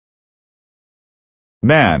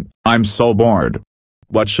Man, I'm so bored.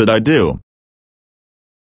 What should I do?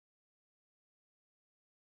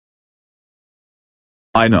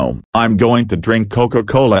 I know, I'm going to drink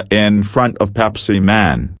Coca-Cola in front of Pepsi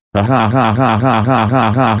Man. Ha ha ha ha ha ha ha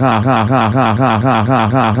ha ha ha ha ha ha ha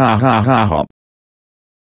ha ha ha ha.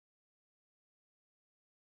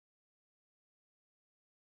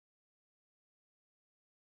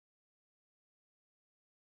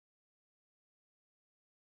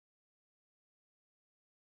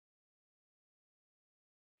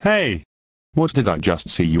 Hey! What did I just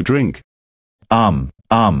see you drink? Um,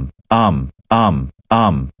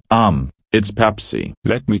 it's Pepsi.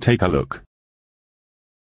 Let me take a look.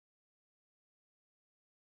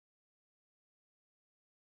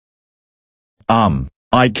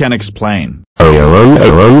 I can explain.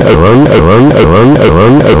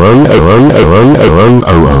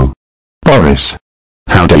 Boris.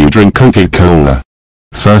 How dare you drink Coca-Cola?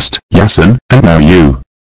 First, Yasin, and now you.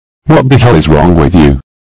 What the hell is wrong with you?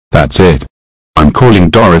 That's it. I'm calling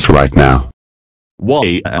Doris right now.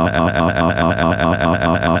 Why?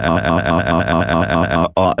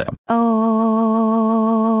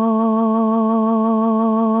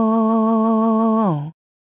 Oh.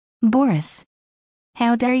 Boris.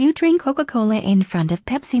 How dare you drink Coca-Cola in front of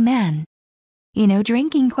Pepsi Man? You know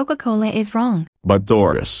drinking Coca-Cola is wrong. But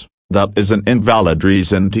Doris, that is an invalid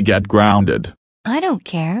reason to get grounded. I don't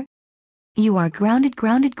care. You are grounded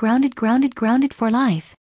for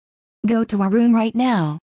life. Go to our room right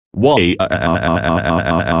now. Why?